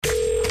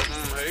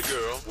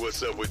girl,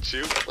 what's up with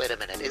you? Wait a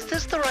minute, is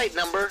this the right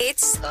number?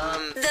 It's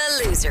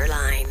the loser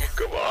line.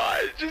 Come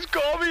on, just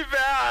call me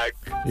back.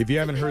 If you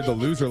haven't heard the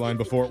loser line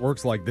before, it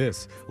works like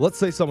this. Let's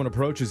say someone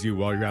approaches you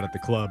while you're out at the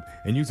club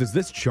and uses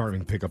this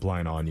charming pickup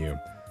line on you.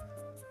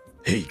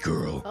 Hey,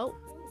 girl. Oh.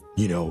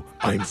 You know,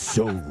 I'm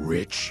so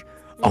rich,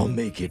 I'll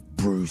make it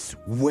Bruce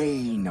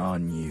Wayne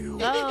on you.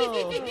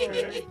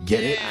 Oh.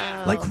 Get it?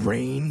 Wow. Like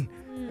rain?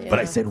 Yeah. But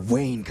I said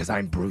Wayne because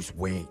I'm Bruce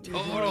Wayne.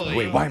 Totally.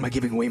 Wait, why am I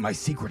giving away my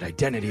secret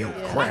identity? Oh,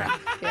 crap.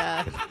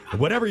 Yeah.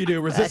 Whatever you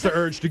do, resist the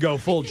urge to go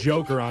full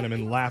Joker on him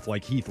and laugh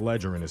like Heath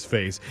Ledger in his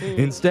face.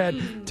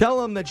 Instead,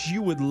 tell him that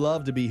you would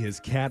love to be his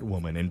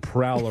Catwoman and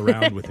prowl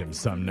around with him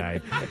some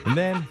night. And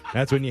then,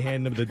 that's when you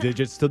hand him the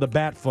digits to the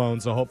bat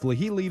phone, so hopefully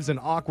he leaves an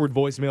awkward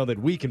voicemail that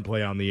we can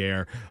play on the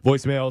air.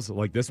 Voicemails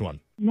like this one.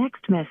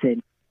 Next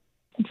message.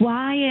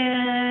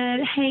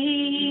 Wyatt,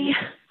 hey,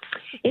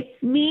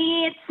 it's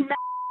me, it's Maggie.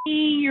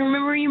 You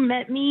remember you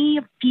met me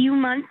a few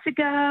months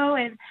ago,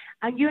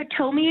 and you had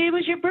told me it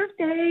was your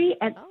birthday,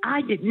 and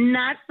I did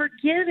not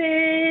forget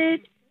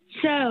it.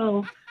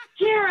 So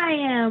here I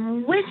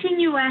am, wishing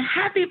you a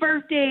happy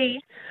birthday.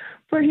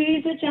 For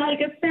he's a jolly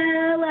good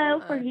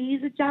fellow, for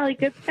he's a jolly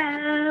good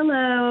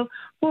fellow,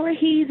 for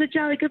he's a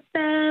jolly good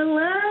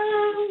fellow,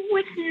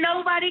 which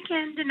nobody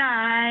can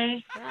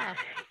deny. Yeah.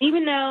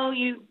 Even though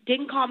you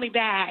didn't call me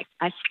back,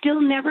 I still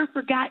never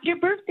forgot your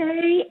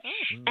birthday.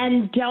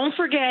 And don't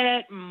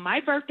forget, my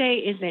birthday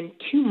is in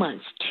 2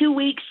 months, 2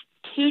 weeks,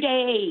 2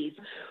 days.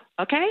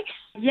 Okay?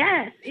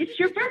 Yes, it's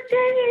your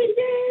birthday.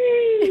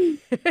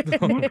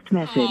 Yay! Next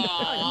message.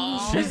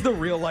 She's the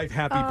real-life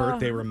happy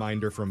birthday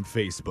reminder from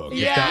Facebook.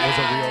 Yeah. If that was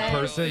a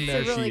real person, That's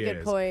there a really she good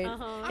is. point.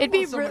 I It'd be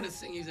want someone to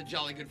sing He's a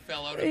Jolly Good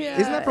Fellow to me. Yeah.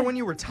 Isn't that for when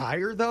you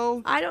retire,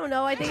 though? I don't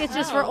know. I think it's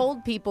just for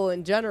old people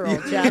in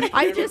general, Jeff.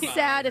 I'm just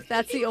sad if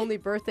that's the only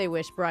birthday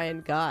wish Brian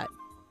got.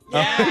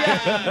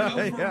 Yeah, no,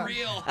 for Yeah.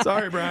 real.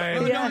 Sorry, No,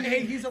 Brian. no,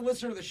 hey, he's a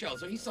listener of the show,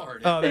 so he saw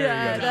her. Oh, there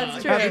Yeah, you go.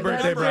 that's true. Happy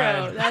birthday, That's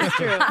Brian. true. That's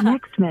true.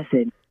 Next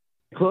message.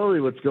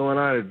 Chloe, what's going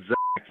on? It's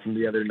Zach from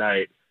the other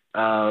night.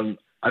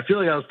 I feel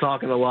like I was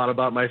talking a lot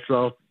about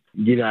myself.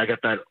 You know, I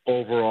got that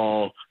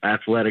overall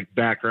athletic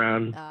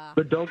background.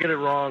 But don't get it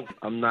wrong.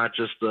 I'm not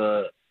just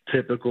a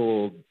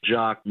typical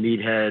jock,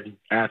 meathead,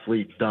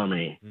 athlete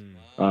dummy.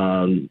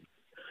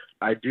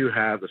 I do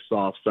have a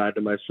soft side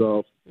to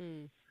myself,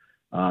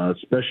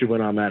 especially when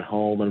I'm at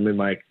home and I'm in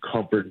my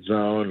comfort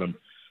zone.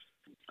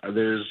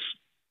 There's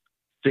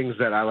things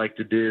that I like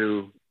to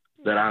do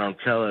that I don't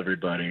tell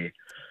everybody.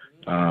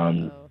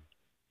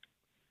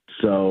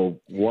 So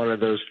one of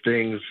those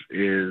things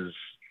is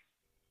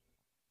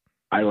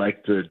I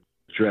like to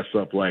dress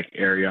up like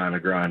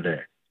Ariana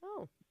Grande.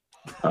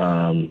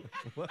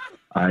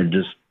 I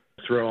just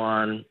throw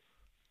on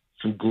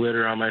some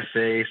glitter on my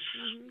face,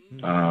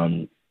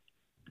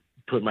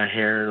 put my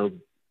hair in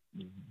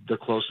the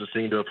closest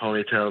thing to a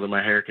ponytail that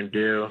my hair can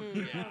do,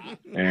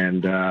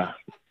 and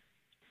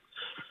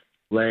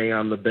laying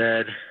on the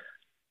bed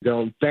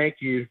going,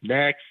 thank you,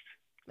 next.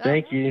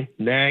 Thank you.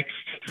 Next.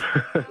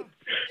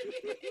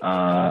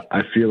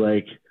 I feel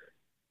like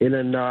in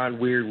a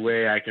non-weird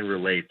way I can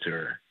relate to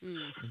her.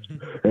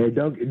 Hey,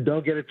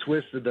 don't get it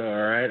twisted though,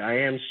 all right? I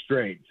am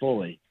straight,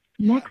 fully.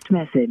 Next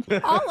message.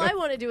 All I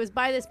want to do is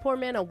buy this poor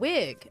man a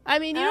wig. I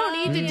mean, you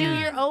don't need to do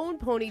your own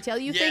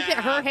ponytail. You think that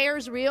her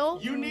hair's real?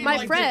 You need My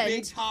like friend. the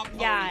big top pony,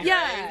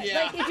 Yeah. right?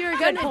 Like if you're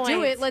going to do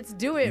point. it, let's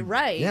do it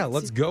right. Yeah,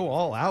 let's go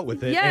all out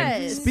with it.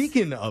 And Yes.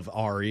 speaking of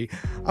Ari,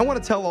 I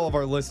want to tell all of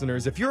our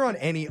listeners, if you're on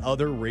any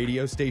other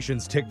radio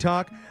station's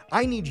TikTok,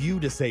 I need you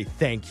to say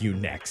thank you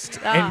next.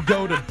 And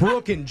go to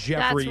Brooke and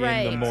Jeffrey That's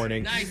right. in the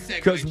morning. Nice segue,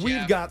 Because we've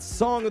Jeff. got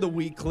Song of the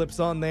Week clips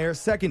on there,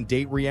 second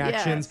date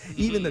reactions,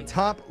 even the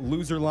top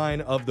loser line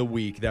of the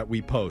week that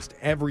we post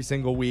every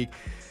single week.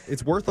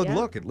 It's worth a Yeah.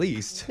 look, at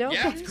least. No,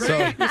 Yeah, it's So-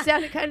 great. you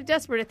sounded kind of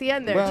desperate at the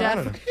end there, Well, I Jeff.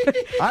 don't know.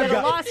 Could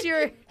have lost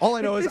your... All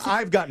I know is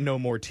I've got no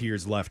more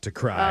tears left to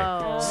cry.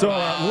 Oh. So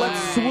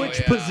let's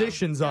switch yeah.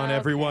 positions on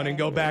everyone and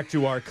go back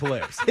to our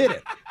clips. Hit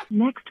it.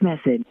 Next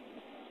message.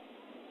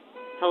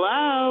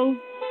 Hello?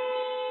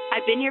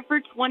 I've been here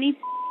for 20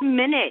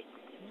 minutes.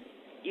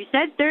 You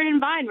said 3rd and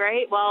Vine,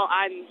 right? Well,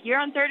 I'm here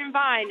on 3rd and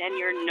Vine, and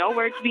you're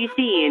nowhere to be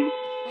seen.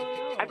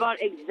 I bought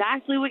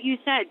exactly what you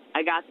said.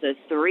 I got the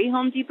 3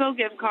 Home Depot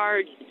gift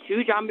cards,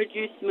 2 Jamba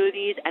Juice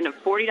smoothies, and a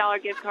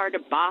 $40 gift card to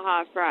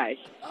Baja Fresh.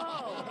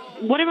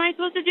 What am I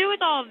supposed to do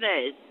with all of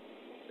this?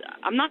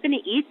 I'm not going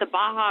to eat the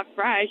Baja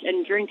Fresh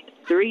and drink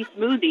 3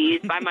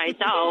 smoothies by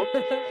myself.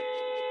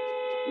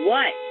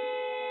 What?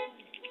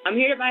 I'm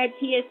here to buy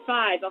a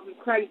PS5 off of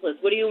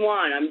Craigslist. What do you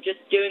want? I'm just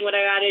doing what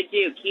I gotta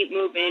do. Keep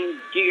moving.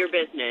 Do your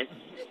business.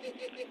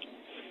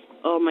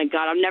 Oh, my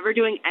God. I'm never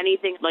doing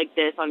anything like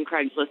this on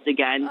Craigslist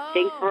again.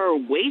 Thanks for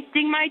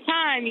wasting my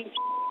time, you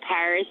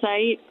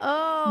parasite.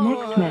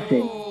 Oh. Next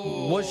message.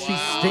 Was she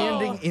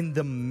standing in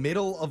the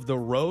middle of the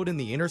road in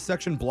the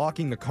intersection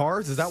blocking the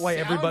cars? Is that why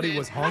everybody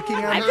was honking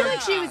at I her? feel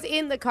like she was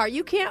in the car.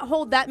 You can't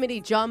hold that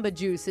many Jamba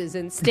Juices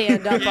and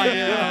stand up on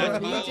your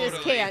own. You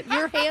just can't.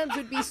 Your hands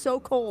would be so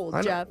cold, I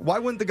know. Jeff. Why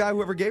wouldn't the guy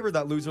whoever gave her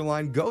that loser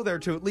line go there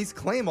to at least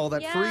claim all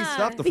that free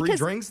stuff, the free Because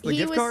drinks, the he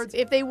gift was- cards?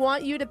 If they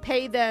want you to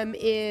pay them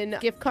in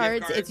gift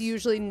cards, it's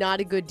usually not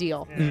a good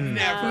deal.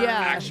 Never, Yeah.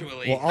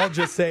 actually. Well, I'll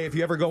just say, if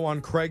you ever go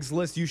on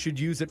Craigslist, you should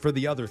use it for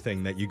the other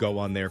thing that you go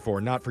on there for,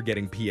 not for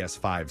getting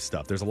PS5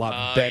 stuff. There's a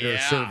lot better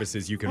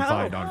services you can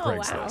find on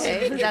Craigslist.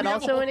 Okay. Is that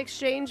also in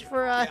exchange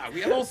for yeah,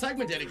 we have a whole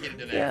segment dedicated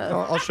to that. Yeah.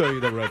 I'll show you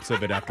the ropes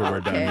of it after we're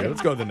done Okay. here.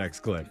 Let's go to the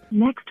next clip.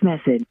 Next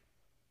message.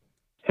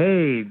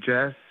 Hey,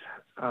 Jess.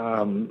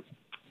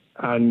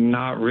 I'm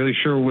not really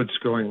sure what's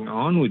going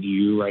on with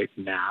you right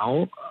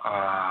now.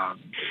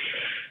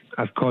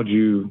 I've called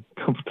you a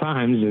couple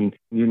times and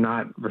you're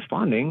not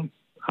responding.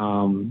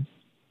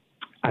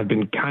 I've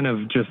been kind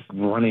of just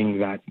running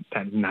that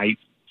night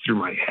through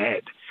my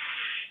head,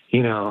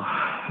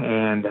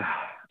 and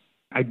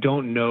I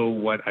don't know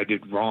what I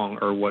did wrong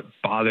or what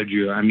bothered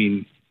you. I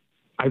mean,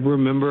 I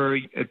remember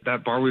at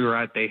that bar we were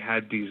at, they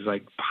had these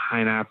like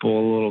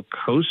pineapple little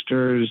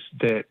coasters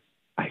that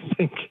I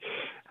think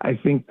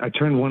I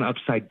turned one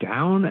upside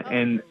down,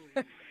 and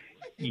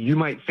you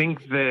might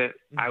think that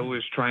I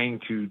was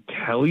trying to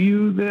tell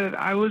you that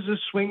I was a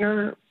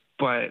swinger,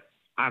 but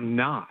I'm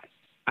not.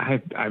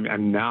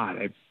 I'm not.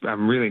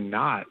 I'm really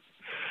not.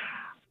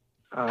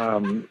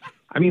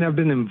 I mean, I've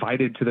been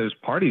invited to those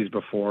parties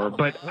before,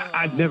 but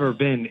I've never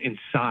been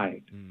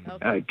inside.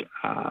 Like,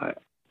 I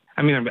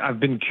mean, I've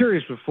been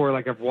curious before.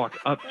 Like, I've walked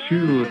up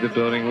to the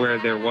building where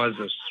there was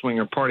a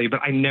swinger party,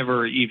 but I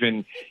never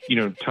even,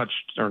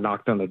 touched or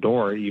knocked on the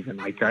door. Even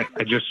like, I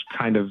just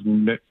kind of.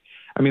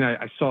 I mean,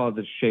 I saw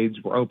the shades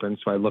were open,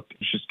 so I looked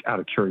just out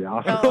of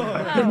curiosity.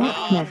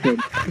 Next message.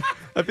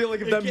 I feel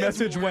like if that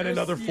message went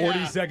another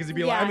 40 seconds, it'd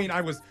be like, I mean,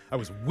 I was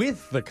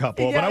with the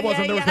couple, but I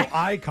wasn't. There was no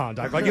eye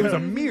contact. Like, it was a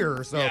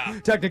mirror, so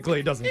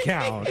technically it doesn't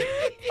count.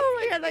 Oh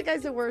my God, that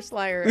guy's the worst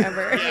liar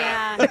ever.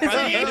 Yeah. By the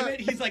end of it,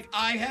 he's like,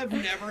 I have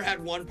never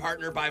had one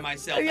partner by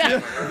myself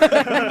ever.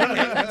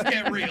 Okay, let's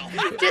get real.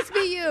 Just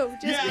be you.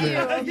 Just be you.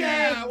 Okay?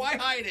 Yeah, why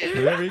hide it?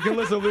 Remember, you can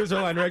listen to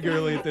Loser Line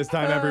regularly at this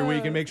time every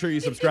week, and make sure you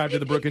subscribe to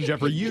the Brooke and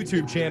Jeffrey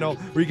YouTube channel,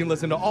 where you can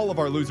listen to all of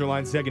our Loser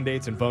Line second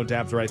dates and phone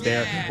taps right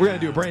there. We're going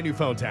to do a brand new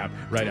phone tap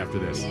right after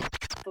this.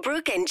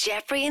 Brooke and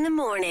Jeffrey in the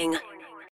morning.